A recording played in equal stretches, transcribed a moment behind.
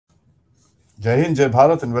Jai Hind, Jai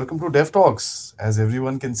Bharat, and welcome to Dev Talks. As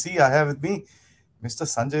everyone can see, I have with me Mr.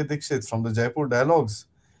 Sanjay Dixit from the Jaipur Dialogues,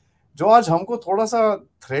 जो आज हमको थोड़ा सा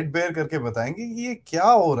thread bear करके बताएंगे कि ये क्या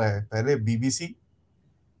हो रहा है। पहले बीबीसी,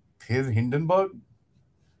 फिर हिंडनबर्ग,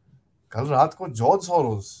 कल रात को जॉर्ज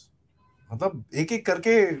सोरोस, मतलब एक एक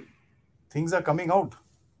करके things are coming out.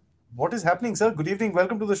 What is happening, sir? Good evening.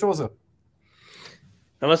 Welcome to the show, sir.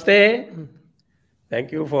 Namaste.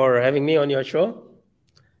 Thank you for having me on your show.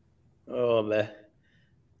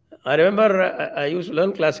 I remember I used to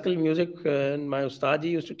learn classical music, and my ustadi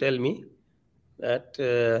used to tell me that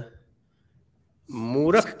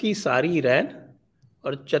मूर्ख की सारी रैन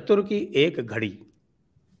और चतुर की एक घड़ी.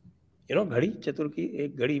 घड़ी, चतुर की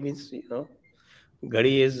एक घड़ी means,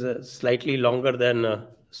 घड़ी is slightly longer than a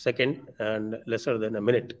second and lesser than a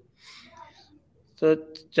minute. तो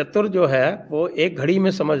चतुर जो है वो एक घड़ी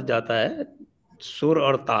में समझ जाता है सुर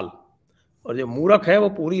और ताल, और जो मूर्ख है वो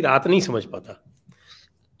पूरी रात नहीं समझ पाता.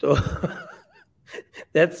 तो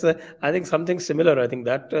that's I think something similar. I think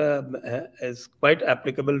that is quite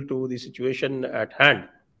applicable to the situation at hand.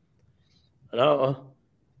 Now,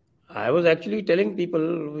 I was actually telling people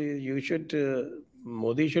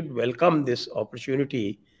Modi should welcome this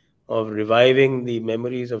opportunity of reviving the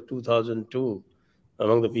memories of 2002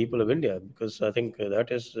 among the people of India, because I think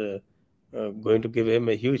that is going to give him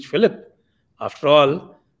a huge fillip. After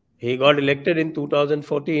all, he got elected in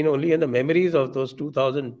 2014 only in the memories of those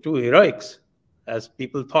 2002 heroics, as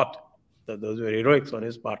people thought that those were heroics on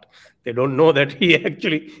his part. They don't know that he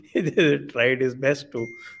actually tried his best to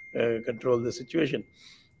control the situation.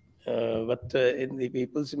 But in the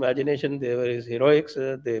people's imagination, they were his heroics.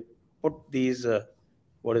 They put these,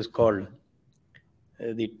 what is called,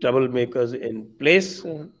 the troublemakers in place,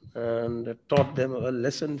 and taught them a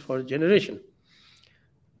lesson for generation.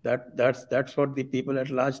 That's what the people at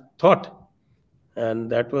large thought, and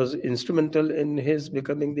that was instrumental in his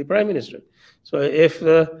becoming the prime minister. So if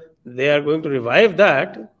they are going to revive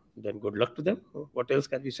that, then good luck to them. What else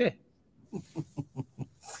can we say?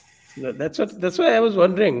 That's why I was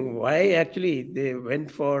wondering why actually they went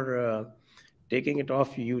for taking it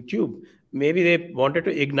off YouTube. Maybe they wanted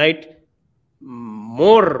to ignite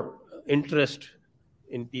more interest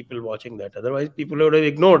in people watching that. Otherwise, people would have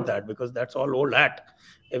ignored that, because that's all old hat.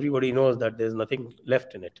 Everybody knows that there's nothing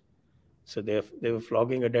left in it. So they were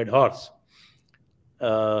flogging a dead horse.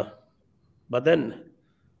 But then,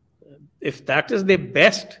 if that is the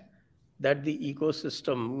best that the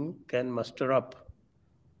ecosystem can muster up,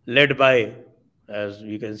 led by, as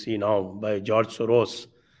we can see now, by George Soros,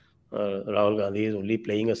 Rahul Gandhi is only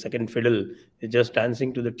playing a second fiddle. He's just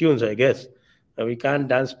dancing to the tunes, I guess. We can't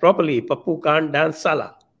dance properly. Pappu can't dance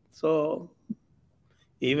Sala. So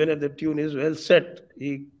even if the tune is well set,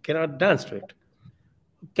 he cannot dance to it.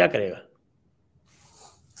 क्या करेगा?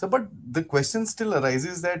 So, but the question still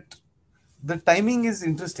arises that the timing is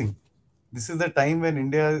interesting. This is the time when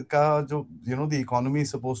India ka jo, the economy is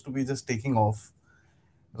supposed to be just taking off.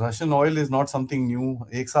 Russian oil is not something new.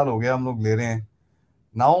 एक साल हो गया हम लोग ले रहे हैं.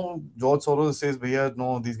 Now George Soros says, "Bhaiya,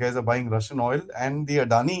 no, these guys are buying Russian oil, and the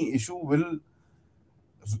Adani issue will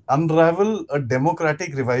unravel a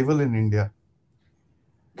democratic revival in India."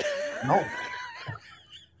 No.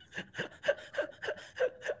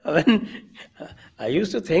 I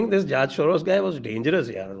used to think this George Soros guy was dangerous.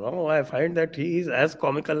 Yeah, no, I find that he is as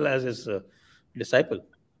comical as his disciple.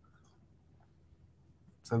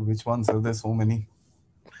 Sir, which one, sir? There's so many.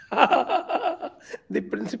 The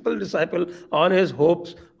principal disciple on his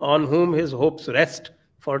hopes, on whom his hopes rest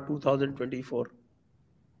for 2024.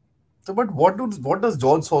 So, but what does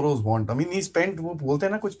George Soros want? I mean, he spent, वो बोलते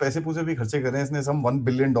हैं ना, कुछ पैसे पूसे भी खर्चे कर रहे हैं इसने, some $1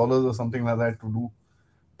 billion or something like that to do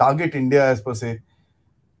target India as per se.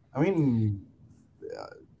 I mean,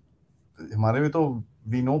 हमारे में तो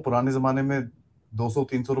we know पुराने जमाने में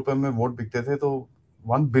 200-300 रुपए में वोट बिकते थे, तो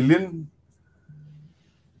 1 billion.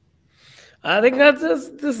 I think that's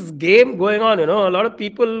this game going on. A lot of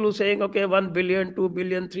people who saying, okay, 1 billion, 2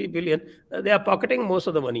 billion, 3 billion, they are pocketing most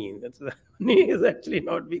of the money. The money is actually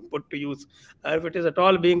not being put to use. If it is at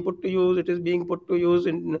all being put to use, it is being put to use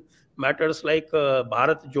in matters like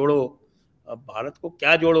Bharat Jodo. Bharat ko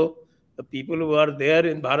kya jodo? The people who are there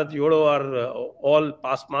in Bharat Jodo are all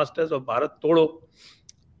past masters of Bharat Todo.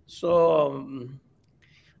 So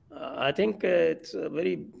I think it's a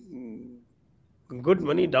very good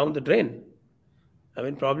money down the drain. I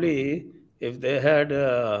mean, probably if they had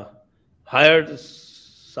hired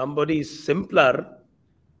somebody simpler,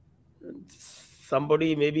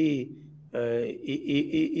 somebody maybe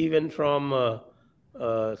even from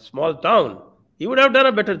a small town, he would have done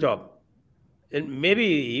a better job. And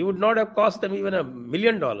maybe he would not have cost them even $1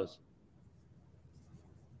 million.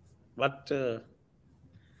 But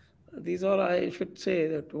these are, I should say,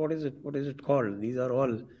 that what is it called? These are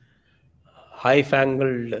all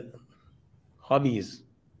high-fangled hobbies.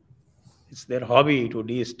 It's their hobby to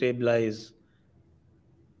destabilize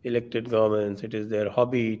elected governments. It is their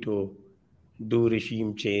hobby to do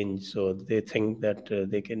regime change. So they think that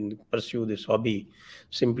they can pursue this hobby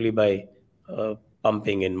simply by uh,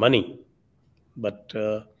 pumping in money. But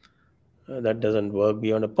that doesn't work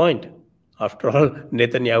beyond a point. After all,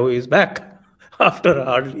 Netanyahu is back after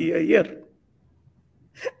hardly a year.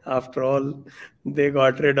 After all, they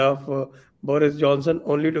got rid of Boris Johnson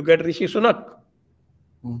only to get Rishi Sunak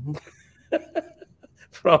Mhm.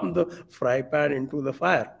 from the fry pan into the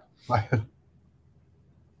fire. Fire.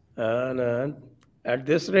 And at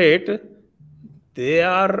this rate, they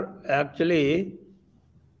are actually,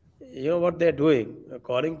 what they're doing,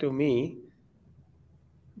 according to me,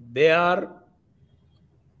 they are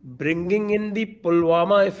bringing in the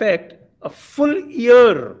Pulwama effect a full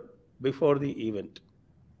year before the event.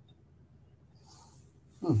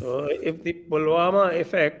 So, if the Pulwama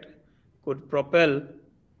effect could propel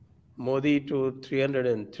Modi to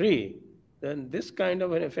 303, then this kind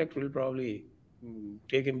of an effect will probably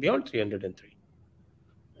take him beyond 303.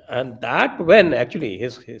 And that when actually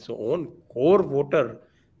his own core voter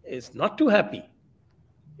is not too happy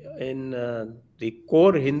in the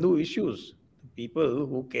core Hindu issues, the people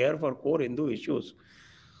who care for core Hindu issues,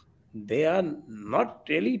 they are not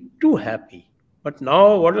really too happy. But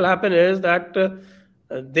now what will happen is that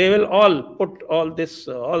they will all put all this,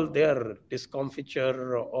 all their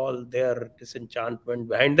discomfiture, all their disenchantment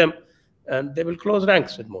behind them, and they will close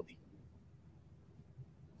ranks with Modi.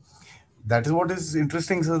 That is what is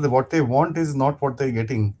interesting, sir. What they want is not what they're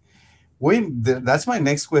getting. Wait, that's my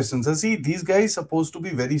next question. So, see, these guys supposed to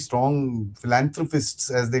be very strong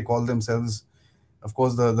philanthropists, as they call themselves. Of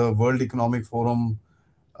course, the World Economic Forum.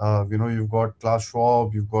 You've got Klaus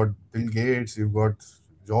Schwab, you've got Bill Gates, you've got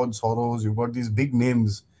George Soros, you've got these big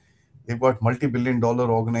names. They've got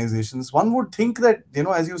multi-billion-dollar organizations. One would think that,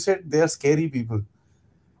 as you said, they are scary people.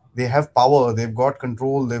 They have power, they've got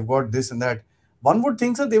control, they've got this and that. One would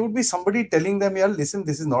think that there would be somebody telling them, yeah, listen,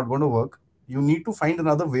 this is not going to work. You need to find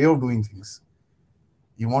another way of doing things.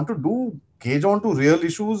 You want to gauge on to real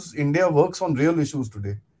issues. India works on real issues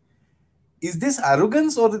today. Is this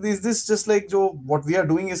arrogance, or is this just like, Joe, what we are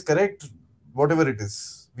doing is correct, whatever it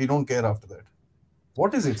is? We don't care after that.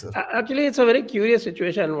 What is it, sir? Actually, it's a very curious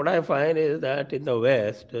situation. What I find is that in the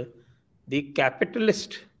West, the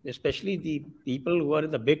capitalist, especially the people who are in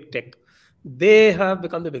the big tech, they have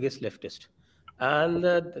become the biggest leftist. And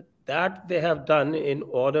that they have done in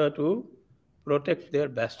order to protect their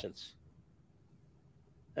bastions.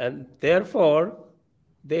 And therefore,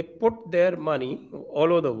 they put their money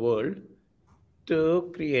all over the world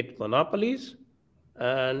to create monopolies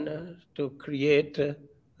and to create,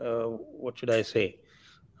 what should I say,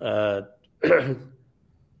 uh,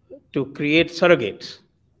 to create surrogates.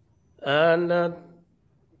 And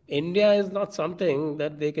India is not something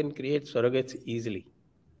that they can create surrogates easily,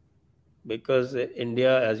 because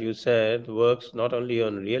India, as you said, works not only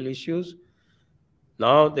on real issues.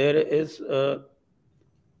 Now there is,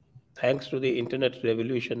 thanks to the internet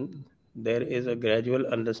revolution, there is a gradual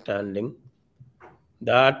understanding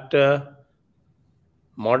that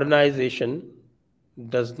modernization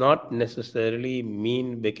does not necessarily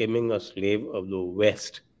mean becoming a slave of the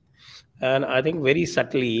West. And I think very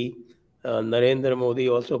subtly, Narendra Modi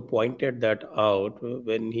also pointed that out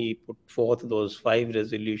when he put forth those 5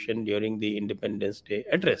 resolutions during the Independence Day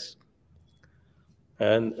address.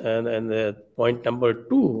 And the point number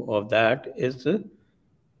 2 of that is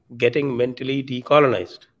getting mentally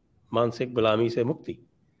decolonized, Mansik Gulami se Mukti.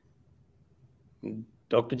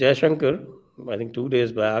 Dr. Jayashankar, I think 2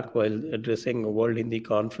 days back, while addressing a World Hindi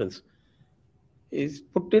conference, is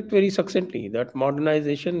put it very succinctly that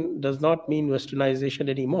modernization does not mean westernization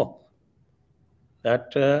anymore.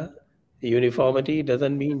 That uniformity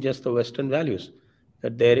doesn't mean just the Western values,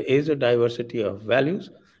 that there is a diversity of values.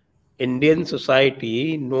 Indian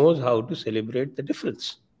society knows how to celebrate the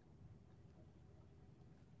difference.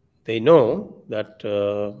 They know that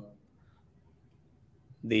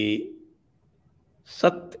the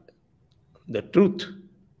Sat, the truth,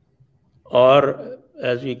 or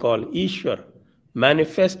as we call Ishwar,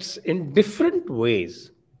 manifests in different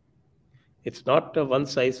ways. It's not a one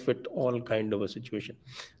size fit all kind of a situation.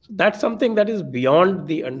 So that's something that is beyond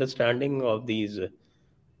the understanding of these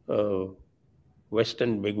uh,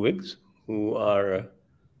 Western bigwigs who are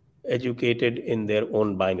educated in their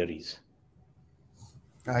own binaries.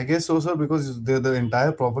 I guess so, sir, because the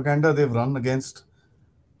entire propaganda they've run against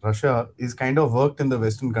Russia is kind of worked in the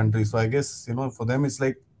Western countries. So I guess, for them, it's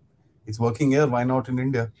like It's working here. Why not in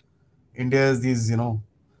India? India is these,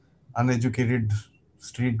 uneducated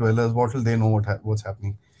street dwellers. What will they know what's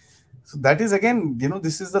happening? So that is again,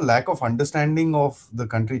 this is the lack of understanding of the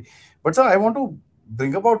country. But sir, I want to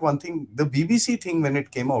bring about one thing. The BBC thing when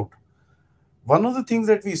it came out, one of the things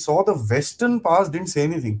that we saw, the Western powers didn't say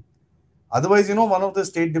anything. Otherwise, one of the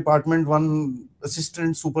State Department, one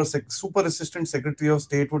assistant super assistant secretary of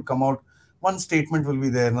state would come out. One statement will be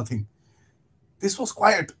there, nothing. This was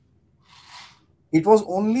quiet. It was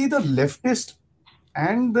only the leftist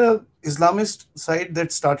and the Islamist side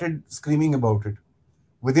that started screaming about it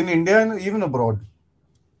within India and even abroad,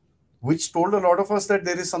 which told a lot of us that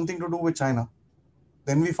there is something to do with China.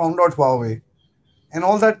 Then we found out Huawei, and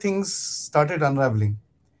all that things started unraveling.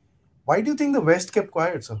 Why do you think the West kept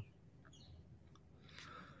quiet, sir?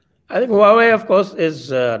 I think Huawei, of course,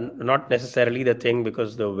 is not necessarily the thing,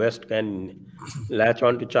 because the West can latch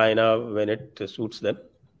on to China when it suits them.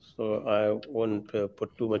 So I won't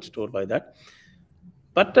put too much store by that.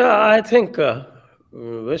 But I think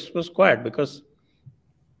West was quiet because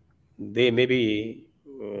they maybe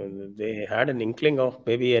they had an inkling of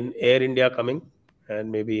maybe an Air India coming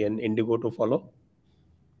and maybe an Indigo to follow.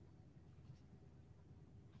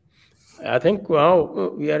 I think now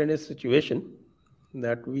we are in a situation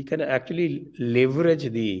that we can actually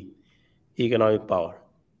leverage the economic power.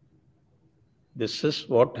 This is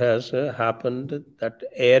what has happened, that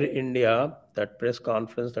Air India, that press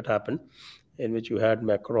conference that happened, in which you had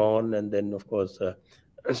Macron, and then, of course, a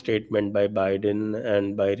statement by Biden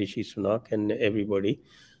and by Rishi Sunak and everybody.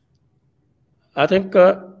 I think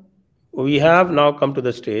we have now come to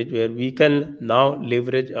the stage where we can now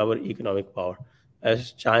leverage our economic power,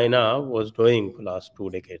 as China was doing for the last 2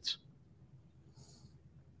 decades.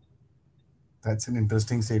 That's an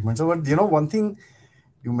interesting statement. So, but one thing,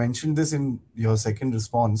 you mentioned this in your second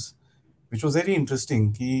response, which was very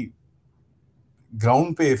interesting. Ki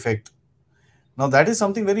ground pay effect. Now, that is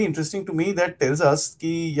something very interesting to me that tells us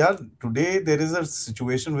ki, yeah, today there is a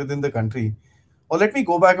situation within the country. Or let me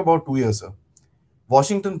go back about 2 years, sir.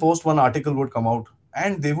 Washington Post, one article would come out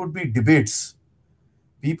and there would be debates.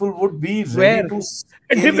 People would be ready Where to scale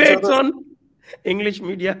each debates other. on English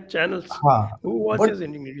media channels. हाँ, Who but watches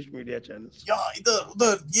in English media channels? या इधर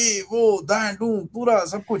उधर ये वो that पूरा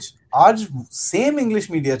सब कुछ आज same English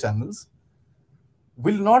media channels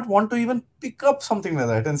will not want to even pick up something like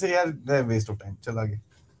that and say, yeah, they're waste of time. Chal aage.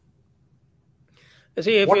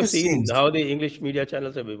 See, if What you've has seen changed? how the English media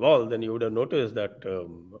channels have evolved, then you would have noticed that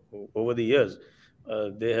over the years,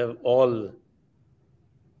 they have all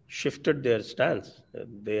shifted their stance.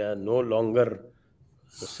 They are no longer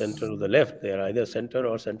center to the left. They are either center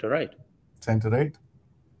or center right. Center right?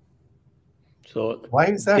 So Why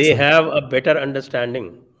is that, they sir? have a better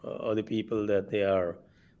understanding of the people that they are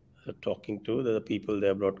talking to, the people they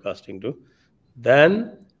are broadcasting to,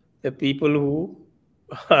 than the people who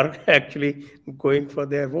are actually going for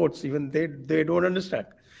their votes. Even they don't understand.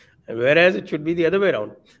 Whereas it should be the other way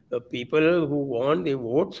around. The people who want the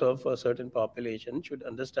votes of a certain population should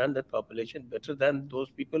understand that population better than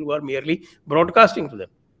those people who are merely broadcasting to them.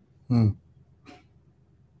 Hmm.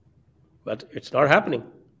 But it's not happening.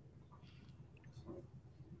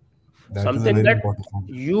 That is a Something very that important point.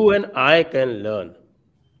 you and I can learn.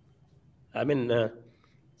 I mean,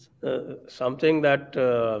 something that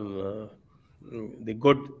the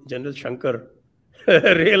good General Shankar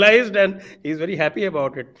realized, and he's very happy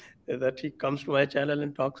about it, that he comes to my channel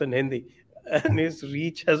and talks in Hindi, and his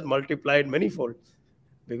reach has multiplied manifold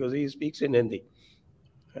because he speaks in Hindi.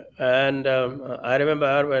 And I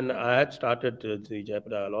remember when I had started the Jaipur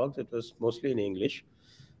Dialogues, it was mostly in English.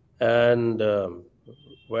 And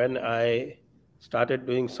when I started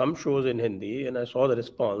doing some shows in Hindi, and I saw the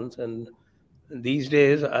response, and these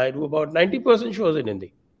days I do about 90% shows in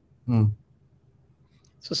Hindi. Hmm.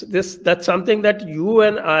 So that's something that you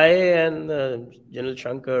and I and General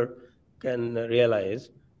Shankar can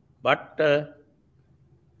realize. But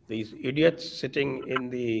these idiots sitting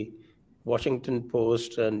in the Washington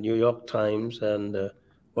Post and New York Times and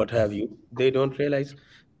what have you, they don't realize.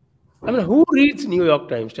 I mean, who reads New York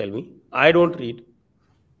Times? Tell me. I don't read.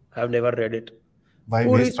 I've never read it. Why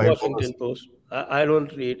Who waste reads $5? Washington Post? I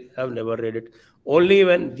don't read. I've never read it. Only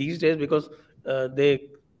when these days, because they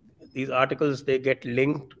these articles they get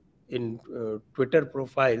linked in Twitter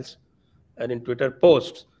profiles and in Twitter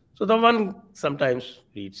posts. So the one sometimes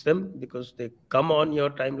reads them because they come on your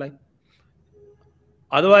timeline.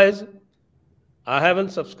 Otherwise, I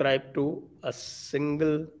haven't subscribed to a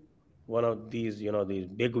single one of these, these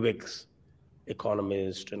big wigs,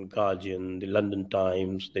 Economist and Guardian, the London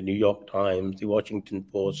Times, the New York Times, the Washington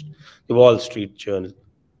Post, the Wall Street Journal.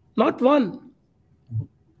 Not one.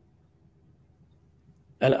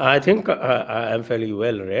 And I think I am fairly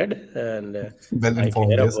well read, and Well I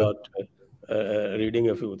informed, care yes, sir. about reading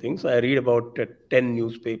a few things. I read about 10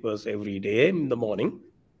 newspapers every day in the morning.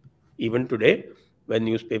 Even today, when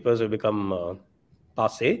newspapers have become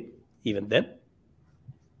passe, even then,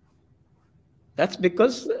 that's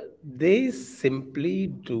because they simply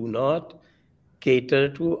do not cater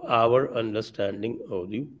to our understanding of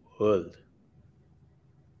the world.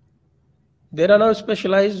 There are now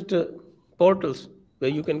specialized portals where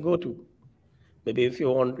you can go to. Maybe if you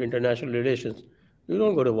want international relations, you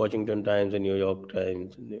don't go to Washington Times and New York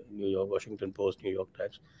Times, New York, Washington Post, New York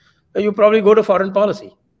Times. You probably go to foreign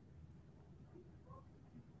policy.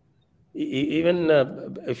 Even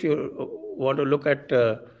if you want to look at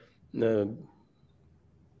uh,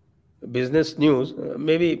 business news,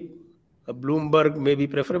 maybe a Bloomberg may be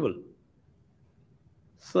preferable.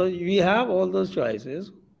 So we have all those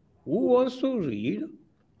choices. Who wants to read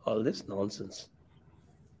all this nonsense?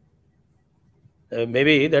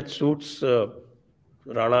 Maybe that suits Rana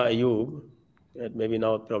Ayub. Maybe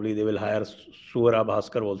now probably they will hire Suara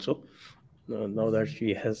Bhaskar also. Now that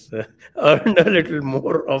she has earned a little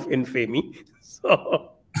more of infamy.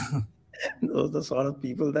 So those are the sort of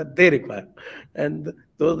people that they require. And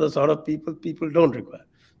those are the sort of people don't require.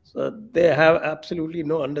 So they have absolutely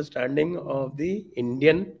no understanding of the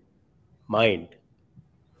Indian mind.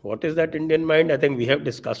 What is that Indian mind? I think we have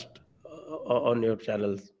discussed on your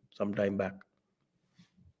channels some time back.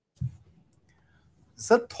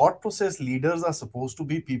 Sir, thought process leaders are supposed to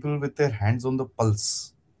be people with their hands on the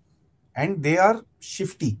pulse, and they are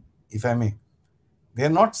shifty, if I may. They are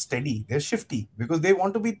not steady, they're shifty because they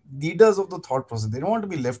want to be leaders of the thought process. They don't want to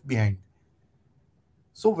be left behind.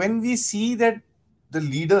 So when we see that the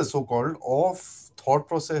leaders, so called, of thought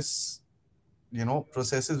process,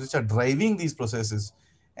 processes which are driving these processes,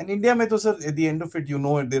 and India, mein to, sir, at the end of it,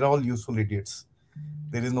 they're all useful idiots.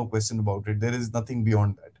 There is no question about it. There is nothing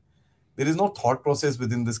beyond that. There is no thought process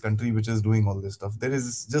within this country which is doing all this stuff. There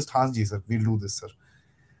is just Hanji, sir. We'll do this, sir.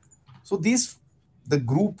 So the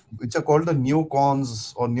group which are called the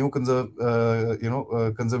neocons or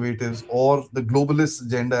conservatives or the globalist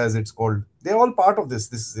agenda as it's called, they're all part of this.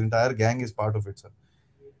 This entire gang is part of it, sir.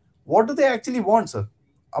 What do they actually want, sir?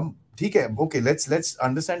 ठीक है, okay, let's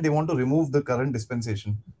understand they want to remove the current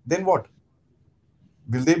dispensation. Then what?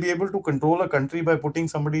 Will they be able to control a country by putting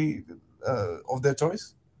somebody of their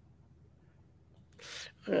choice?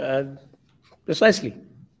 Uh, Precisely.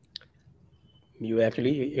 You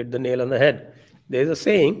actually hit the nail on the head. There is a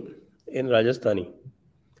saying in Rajasthani.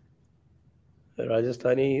 The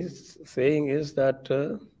Rajasthani saying is that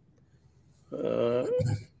uh,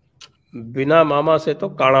 बिना मामा से तो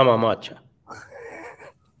काना मामा अच्छा.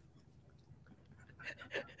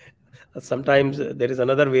 Sometimes there is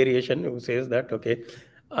another variation who says that okay,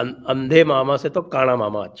 अंधे मामा से तो काना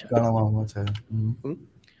मामा अच्छा. Kana mama chai. Mhm. Hmm?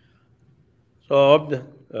 So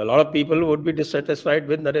a lot of people would be dissatisfied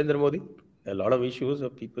with Narendra Modi. A lot of issues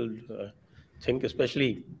of people think,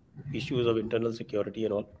 especially issues of internal security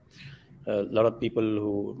and all. A lot of people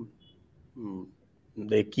who mm,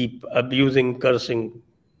 they keep abusing, cursing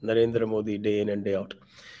Narendra Modi day in and day out.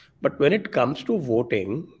 But when it comes to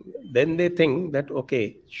voting, then they think that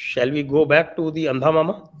okay, shall we go back to the Andha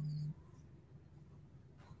Mama?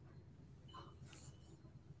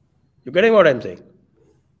 You getting what I'm saying?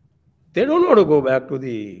 They don't want to go back to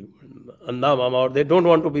the Andha Mama or they don't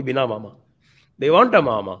want to be Bina Mama. They want a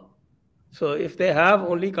Mama. So if they have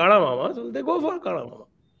only Kana Mama, so they go for Kana Mama.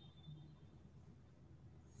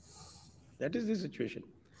 That is the situation.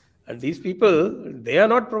 And these people, they are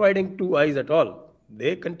not providing two eyes at all.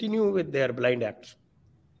 They continue with their blind acts.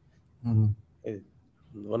 Mhm.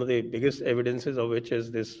 One of the biggest evidences of which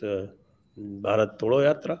is this Bharat Todo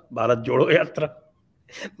Yatra, Bharat Jodo Yatra,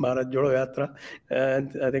 Bharat Jodo Yatra.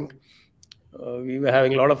 And I think we were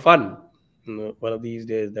having a lot of fun one of these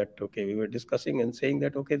days that, okay, we were discussing and saying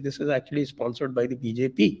that, okay, this is actually sponsored by the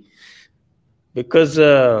BJP because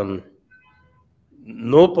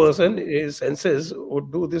no person in his senses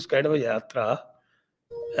would do this kind of a yatra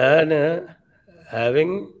and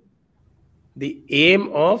having the aim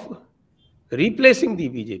of replacing the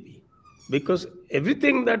BJP, because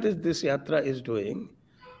everything that is this yatra is doing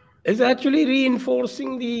is actually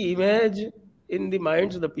reinforcing the image in the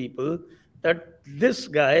minds of the people that this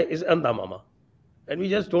guy is Andamama and we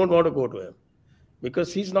just don't want to go to him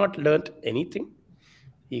because he's not learnt anything.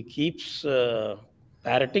 He keeps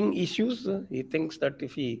parroting issues. He thinks that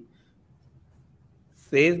if he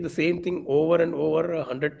says the same thing over and over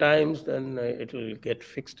 100 times, then it will get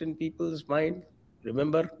fixed in people's mind.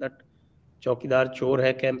 Remember that Chaukidar Chor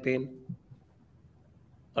Hai campaign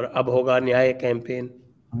or Ab Hoga Nyay campaign.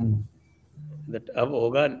 Mhm. that Ab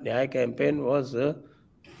Hoga Nyay campaign was a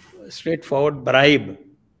straightforward bribe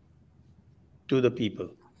to the people.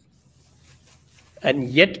 And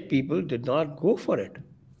yet people did not go for it,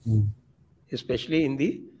 Hmm. especially in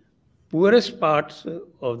the poorest parts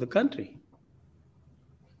of the country.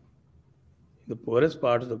 The poorest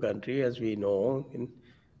parts of the country, as we know,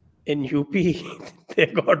 in UP, they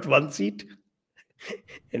got one seat.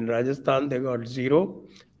 In Rajasthan, they got zero.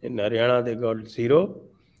 In Haryana, they got zero.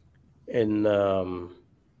 In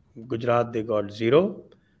Gujarat, they got zero.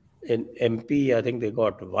 In MP, I think they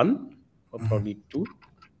got one or probably two.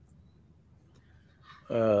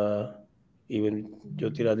 Uh, Even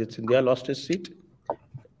Jyotiraditya Scindia lost his seat.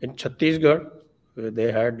 In Chhattisgarh, where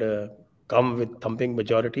they had come with thumping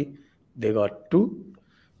majority, they got two.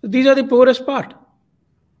 These are the poorest part.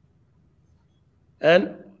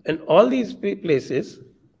 And in all these places,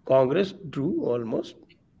 Congress drew almost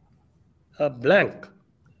a blank.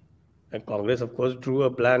 And Congress, of course, drew a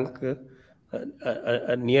blank,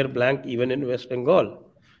 a near blank, even in West Bengal.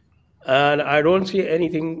 And I don't see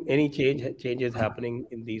any changes happening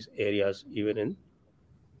in these areas, even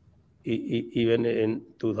in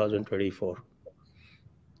 2024.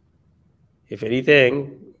 If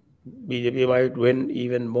anything, BJP might win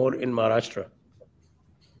even more in Maharashtra.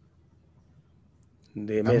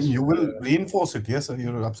 They I may. mean, you will reinforce it. Yes, sir,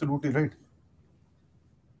 you're absolutely right.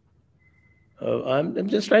 I'm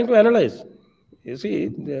just trying to analyze. You see,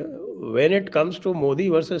 when it comes to Modi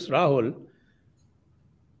versus Rahul,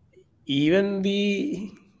 even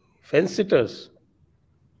the fence sitters,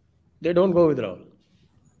 they don't go with Rahul.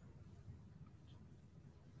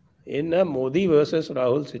 In a Modi versus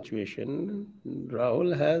Rahul situation,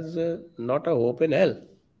 Rahul has not a hope in hell.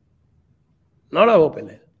 Not a hope in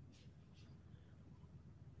hell.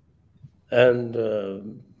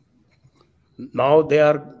 And now they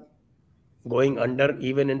are going under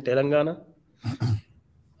even in Telangana.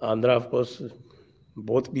 Andhra, of course,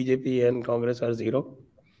 both BJP and Congress are zero.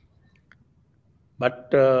 But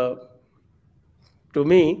to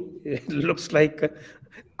me, it looks like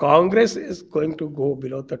Congress is going to go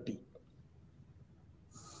below 30.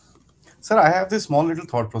 Sir, I have this small little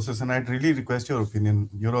thought process, and I'd really request your opinion.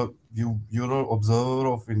 You're a observer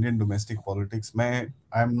of Indian domestic politics.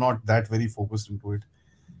 I'm not that very focused into it.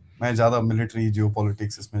 मैं ज़्यादा military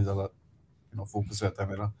geopolitics इसमें ज़्यादा focus रहता है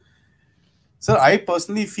मेरा. Sir, I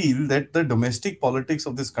personally feel that the domestic politics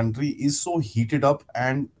of this country is so heated up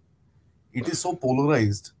and it is so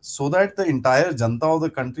polarized, so that the entire janta of the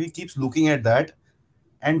country keeps looking at that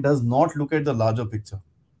and does not look at the larger picture.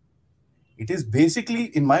 It is basically,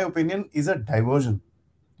 in my opinion, is a diversion.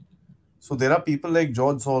 So there are people like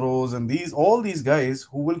George Soros and all these guys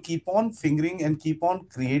who will keep on fingering and keep on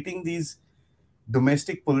creating these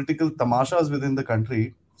domestic political tamashas within the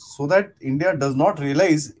country, so that India does not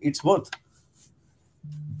realize its worth.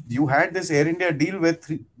 You had this Air India deal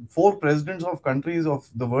with four presidents of countries of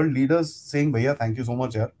the world leaders saying, "Bhaiya, thank you so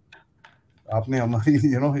much, yaar. आपने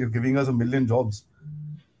हमारी, you're giving us 1 million jobs."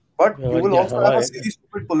 But you will also have a silly,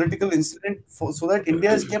 stupid political incident so that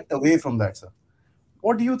India is kept away from that, sir.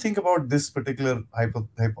 What do you think about this particular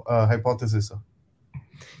hypothesis, sir?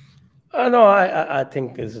 No, I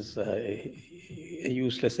think this is a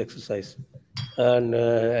useless exercise, and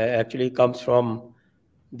actually comes from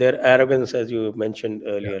their arrogance, as you mentioned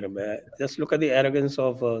earlier. Just look at the arrogance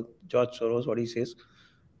of George Soros. What he says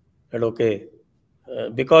that okay,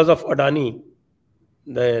 because of Adani,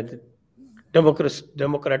 the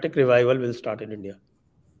democratic revival will start in India.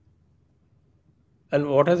 And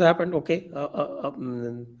what has happened? Okay,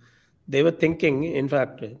 they were thinking. In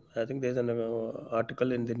fact, I think there's an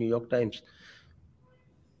article in the New York Times.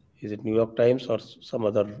 Is it New York Times or some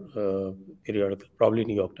other periodical? Probably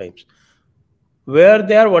New York Times, where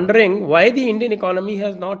they are wondering why the Indian economy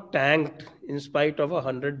has not tanked in spite of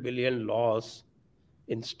 100 billion loss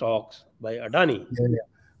in stocks by Adani. Yeah, yeah.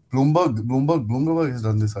 Bloomberg has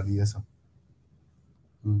done this already, yes, sir.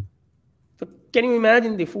 Hmm. So can you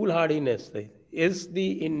imagine the foolhardiness? Is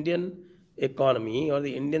the Indian economy or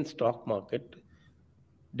the Indian stock market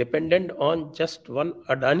dependent on just one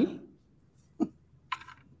Adani?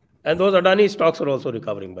 And those Adani stocks are also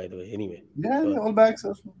recovering, by the way, anyway. Yeah, So, they're all back,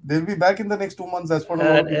 sir. They'll be back in the next 2 months. That's what a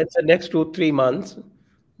lot and of in people say. the next 2-3 months,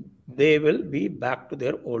 they will be back to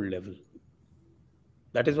their old level.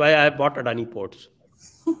 That is why I bought Adani ports.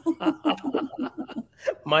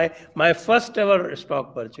 my first ever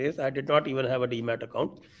stock purchase, I did not even have a demat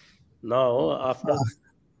account. Now, after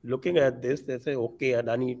looking at this, they say, okay,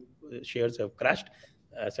 Adani shares have crashed.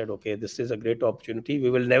 I said, okay, this is a great opportunity. We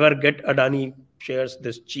will never get Adani shares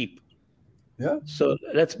this cheap. Yeah. So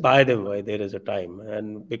let's buy them while there is a time.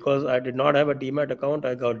 And because I did not have a demat account,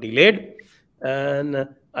 I got delayed. and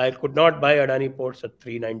I could not buy Adani ports at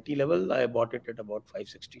 390 level. I bought it at about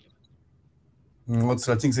 560 level. What's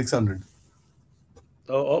touching 600?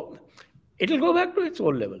 So it'll go back to its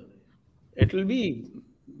old level. It will be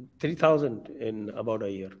 3,000 in about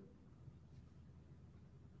a year.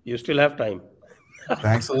 You still have time.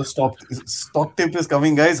 Thanks for the stock tip is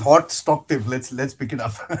coming, guys. Hot stock tip. Let's pick it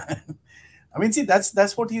up. I mean, see,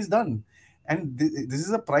 that's what he's done, and this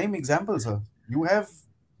is a prime example, sir. You have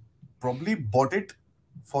probably bought it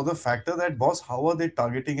for the factor that, boss, how are they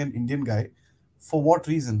targeting an Indian guy? For what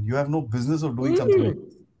reason? You have no business of doing something like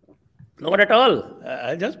this. Not at all.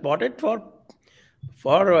 I just bought it for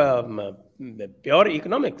pure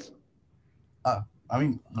economics. I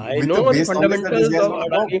mean, I with the know the base knowledge that this fundamentals guy's of got a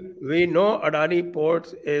job. Adani. We know Adani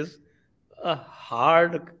Ports is a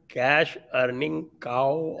hard cash earning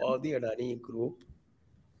cow of the Adani group.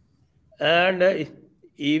 And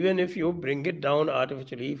even if you bring it down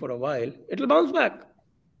artificially for a while, it'll bounce back.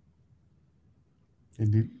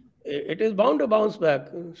 Indeed. It is bound to bounce back.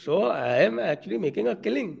 So I am actually making a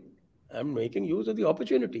killing. I'm making use of the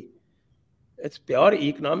opportunity. It's pure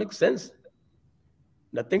economic sense.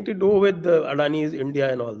 Nothing to do with the Adani's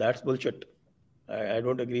India and all. That's bullshit. I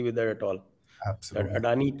don't agree with that at all. That Absolutely.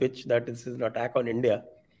 Adani pitch that this is an attack on India,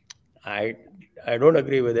 I I don't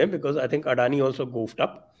agree with him because I think Adani also goofed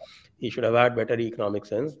up. He should have had better economic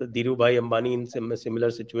sense. The Dhirubhai Ambani in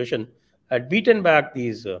similar situation had beaten back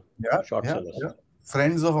these Yeah, short yeah, sellers. yeah.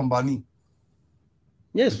 Friends of Ambani,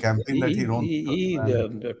 the Yes, campaign that he run. he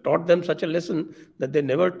taught them such a lesson that they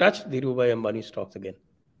never touched Dhirubhai Ambani stocks again.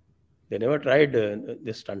 They never tried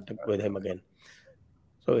this stunt with him again.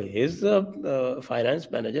 So his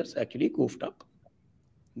finance managers actually goofed up.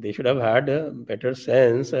 They should have had a better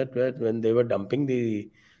sense at when they were dumping the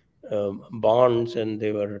bonds and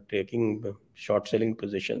they were taking short selling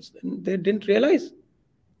positions. Then they didn't realize.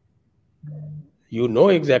 You know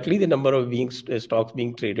exactly the number of stocks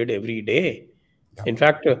being traded every day. Yeah, In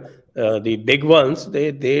fact, the big ones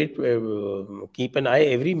they keep an eye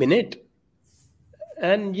every minute,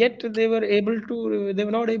 and yet they were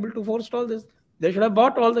not able to forestall this. They should have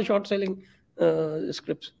bought all the short selling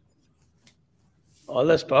scripts, all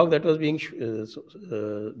the stock that was being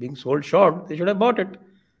sold short. They should have bought it.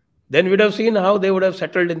 Then we'd have seen how they would have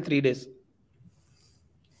settled in 3 days.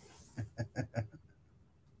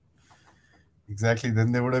 exactly.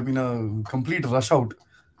 Then there would have been a complete rush out,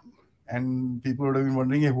 and people would have been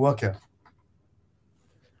wondering, "Hey, hua kya?"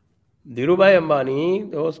 Dhirubhai Ambani,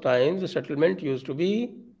 those times the settlement used to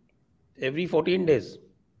be every 14 days,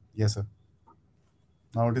 Yes, sir.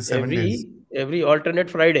 Now it is 7 days. every alternate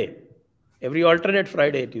Friday. Every alternate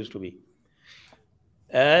Friday it used to be.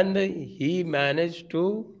 And he managed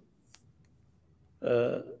to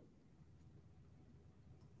uh,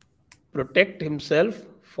 protect himself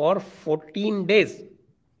for 14 days.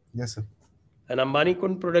 Yes, sir. And Ambani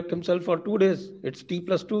couldn't protect himself for 2 days. It's T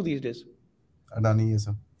plus 2 these days. Adani, yes,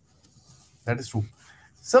 sir. That is true.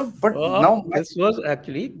 So, but now, This was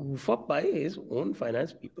actually goof up by his own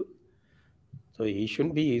finance people. So he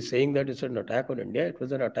shouldn't be saying that it's an attack on India. It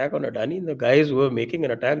was an attack on Adani. The guys who were making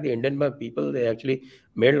an attack, the Hindenburg people, they actually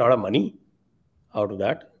made a lot of money out of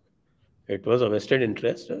that. It was a vested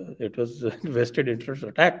interest. It was a vested interest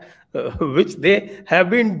attack, which they have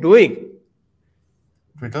been doing.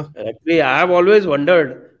 Twitter, And actually, I have always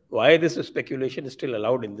wondered why this speculation is still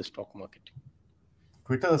allowed in the stock market.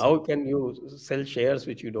 Twitter, sir. How can you sell shares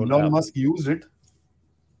which you don't Elon have? Musk used it.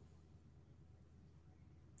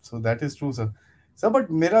 So that is true, sir. Sir, but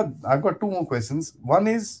I've got two more questions. One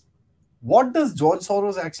is, what does George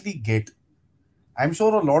Soros actually get? I'm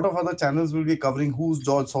sure a lot of other channels will be covering who's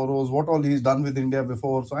George Soros, what all he's done with India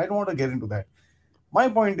before. So I don't want to get into that. My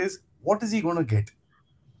point is, what is he going to get?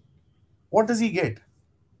 What does he get?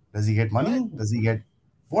 Does he get money? Does he get,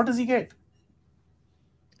 what does he get?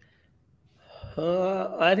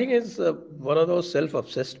 I think it's one of those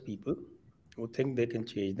self-obsessed people who think they can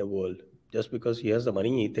change the world. Just because he has the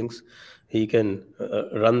money, he thinks he can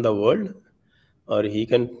run the world, or he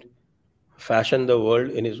can fashion the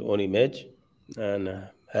world in his own image and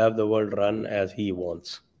have the world run as he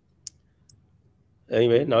wants.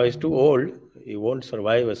 Anyway, now he's too old. He won't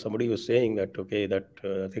survive. As somebody was saying that, okay, that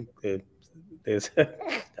I think there's,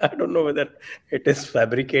 I don't know whether it is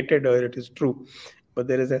fabricated or it is true, but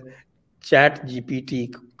there is a chat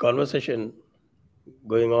GPT conversation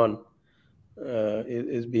going on,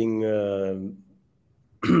 is being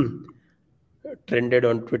trended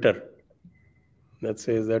on Twitter. That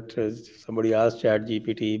says that somebody asked chat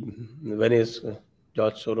GPT, when is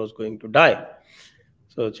George Soros going to die?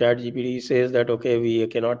 So ChatGPT says that okay, we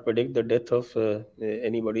cannot predict the death of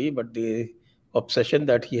anybody, but obsession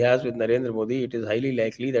that he has with Narendra Modi, it is highly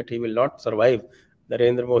likely that he will not survive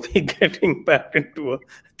Narendra Modi getting back into a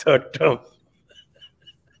third term.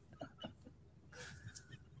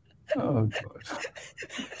 Oh God.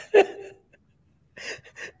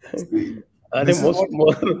 See, I think this is what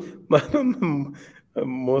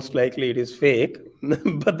most likely it is fake,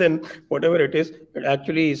 but then whatever it is, it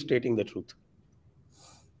actually is stating the truth.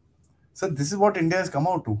 so this is what India has come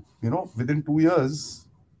out to. Within 2 years,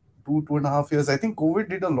 2.5 years, I think COVID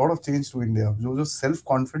did a lot of change to India. जो self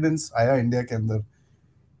confidence आया India के अंदर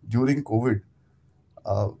during COVID.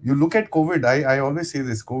 You look at COVID. I always say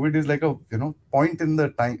this. COVID is like a point in the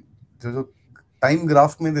time. जो time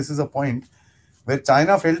graph में this is a point where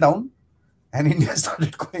China fell down and India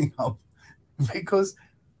started going up because,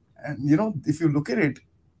 and if you look at it,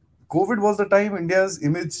 COVID was the time India's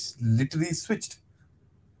image literally switched.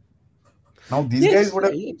 Now these guys Yes, would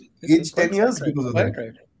have this is aged quite 10 quite years right, because of quite that.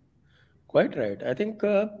 right, quite right. I think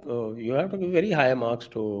you have to give very high marks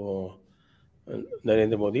to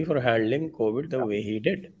Narendra Modi for handling COVID the way he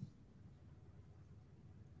did.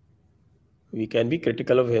 We can be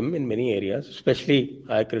critical of him in many areas, especially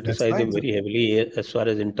I That's criticize fine, him sir. very heavily as far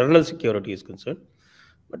as internal security is concerned.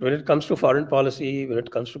 But when it comes to foreign policy, when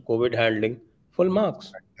it comes to COVID handling, full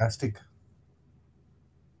marks. Fantastic.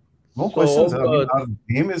 No questions, So, sir. I mean, our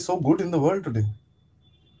name is so good in the world today.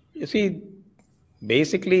 you see,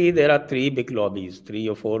 basically, there are three big lobbies, three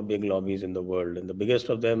or four big lobbies in the world. And the biggest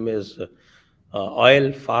of them is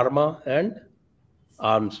oil, pharma, and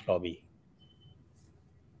arms lobby.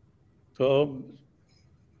 So,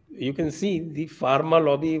 you can see the pharma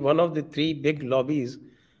lobby, one of the three big lobbies,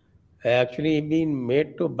 actually been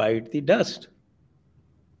made to bite the dust.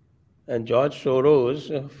 And George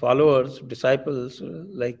Soros' followers, disciples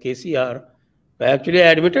like KCR, actually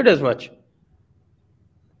admitted as much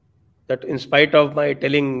that in spite of my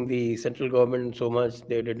telling the central government so much,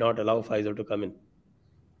 they did not allow Pfizer to come in.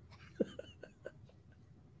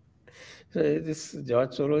 So this George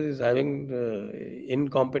Soros is having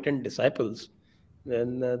incompetent disciples,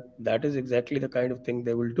 then that is exactly the kind of thing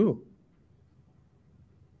they will do.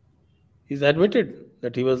 He's admitted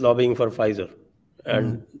that he was lobbying for Pfizer,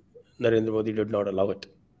 and Hmm. Narendra Modi did not allow it.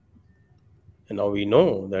 And now we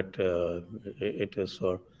know that it is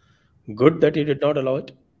for good that he did not allow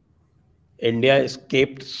it. India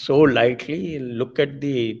escaped so lightly. Look at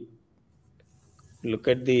the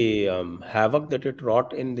havoc that it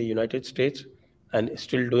wrought in the United States, and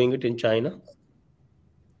still doing it in China.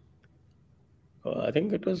 I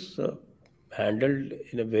think it was handled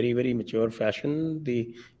in a very, very mature fashion.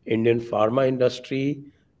 The Indian pharma industry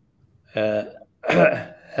uh,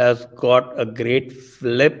 has got a great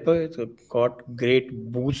flip. It's got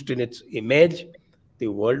great boost in its image the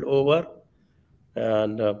world over,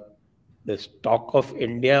 and the stock of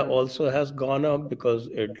India also has gone up because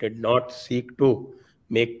it did not seek to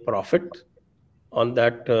make profit on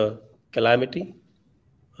that calamity,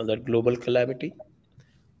 on that global calamity.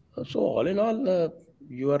 So, all in all,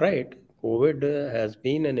 you are right. COVID has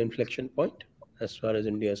been an inflection point as far as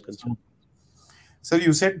India is concerned. So, sir,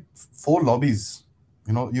 you said four lobbies.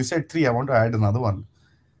 You said three. I want to add another one.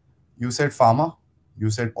 You said pharma,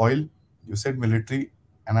 you said oil, you said military,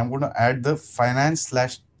 and I'm going to add the finance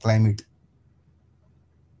slash climate.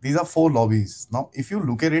 These are four lobbies. Now, if you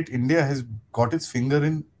look at it, India has got its finger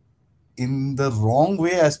in the wrong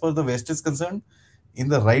way as per the West is concerned, in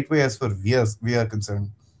the right way as per we are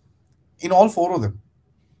concerned. In all four of them.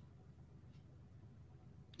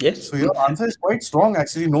 Yes. So your answer is quite strong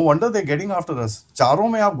actually. No wonder they're getting after us. चारों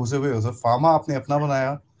में आप घुसे हुए हो sir. Pharma आपने अपना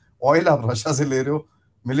बनाया, oil आप रशिया से ले रहे हो,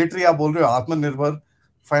 मिलिट्री आप बोल रहे हो आत्मनिर्भर,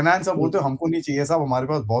 फाइनेंस आप बोलते हो हमको नहीं चाहिए साहब, हमारे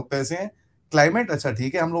पास बहुत पैसे हैं, क्लाइमेट अच्छा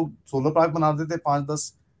ठीक है, हम लोग सोलर पार्क बना देते हैं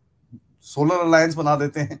 5-10, सोलर अलायंस बना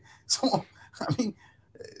देते हैं. So I mean,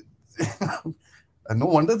 no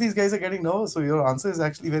wonder these guys are getting nervous. So your answer is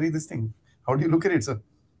actually very this thing. How do you look at it, sir?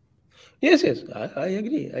 Yes, yes, I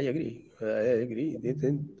agree. I agree. I agree.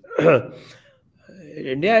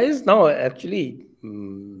 India is now actually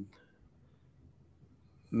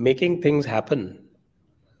making things happen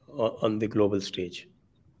on the global stage,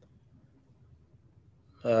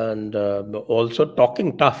 and also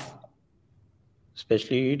talking tough,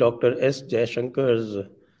 especially Dr. S. Jayashankar's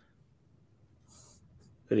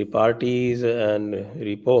repartees and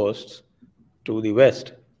reposts to the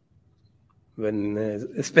West, when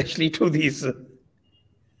especially to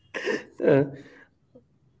uh,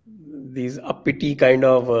 these uppity kind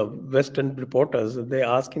of Western reporters. They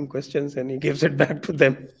ask him questions and he gives it back to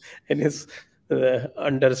them in his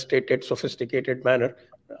understated, sophisticated manner.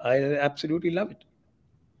 I absolutely love it.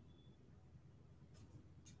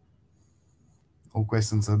 No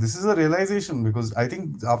question, sir. This is a realization because I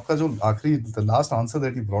think आपका जो आखिरी the last answer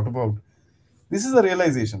that you brought about, this is a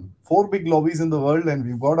realization. Four big lobbies in the world, and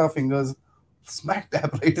we've got our fingers smack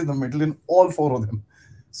dab right in the middle in all four of them.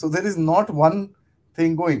 So there is not one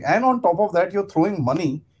thing going. And on top of that, you're throwing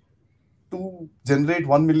money to generate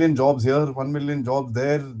 1 million jobs here, 1 million jobs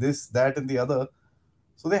there, this, that, and the other.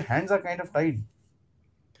 So their hands are kind of tied.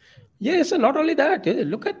 Yes, and not only that,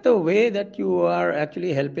 look at the way that you are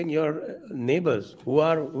actually helping your neighbors who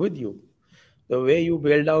are with you. The way you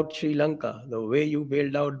bailed out Sri Lanka, the way you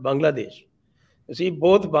bailed out Bangladesh. You see,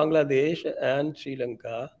 both Bangladesh and Sri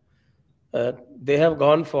Lanka, they have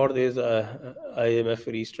gone for these IMF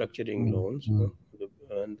restructuring Mm, loans, mm.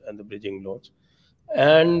 and the bridging loans.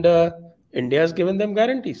 And India has given them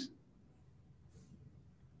guarantees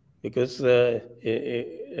because a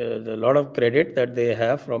lot of credit that they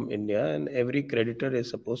have from India, and every creditor is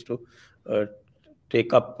supposed to uh,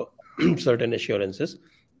 take up certain assurances,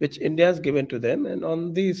 which India has given to them, and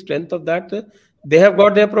on the strength of that, they have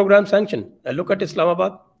got their program sanctioned. And look at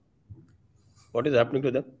Islamabad, what is happening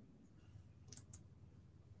to them?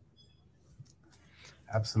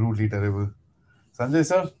 Absolutely terrible. Sanjay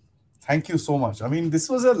sir, thank you so much. I mean, this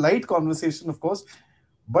was a light conversation, of course,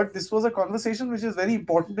 but this was a conversation which is very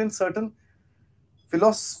important in certain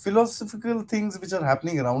philosophical things which are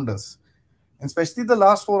happening around us. And especially the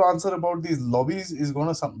last four answer about these lobbies is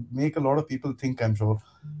going to make a lot of people think, I'm sure,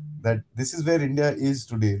 that this is where India is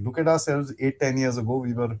today. Look at ourselves 8-10 years ago.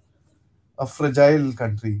 We were a fragile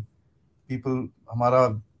country. People,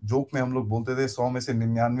 हमारा joke में हम लोग बोलते थे 100 में से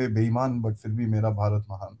 99 बेईमान but फिर भी मेरा भारत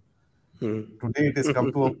महान. Hmm. Today it has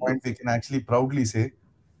come to a point we can actually proudly say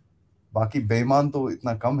बाकी बेईमान तो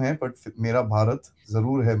इतना कम है बट मेरा भारत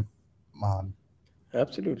जरूर है महान.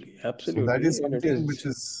 Absolutely, So that absolutely, is and something which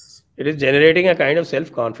is it is generating a kind of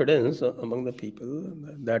self confidence among the people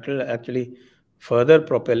that will actually further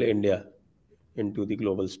propel India into the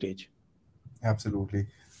global stage. absolutely.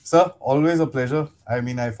 Sir, always a pleasure. I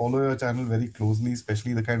mean, I follow your channel very closely,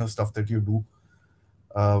 especially the kind of stuff that you do,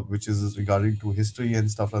 which is regarding to history and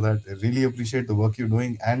stuff like that. I really appreciate the work you're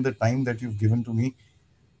doing and the time that you've given to me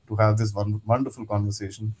to have this wonderful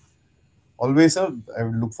conversation. Always, sir, I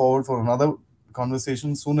will look forward for another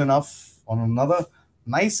conversation soon enough on another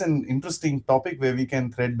nice and interesting topic where we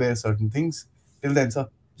can threadbare certain things. Till then, sir,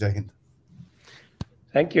 Jai Hind.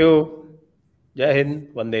 Thank you. Jai Hind,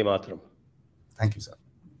 Vande Mataram. Thank you, sir.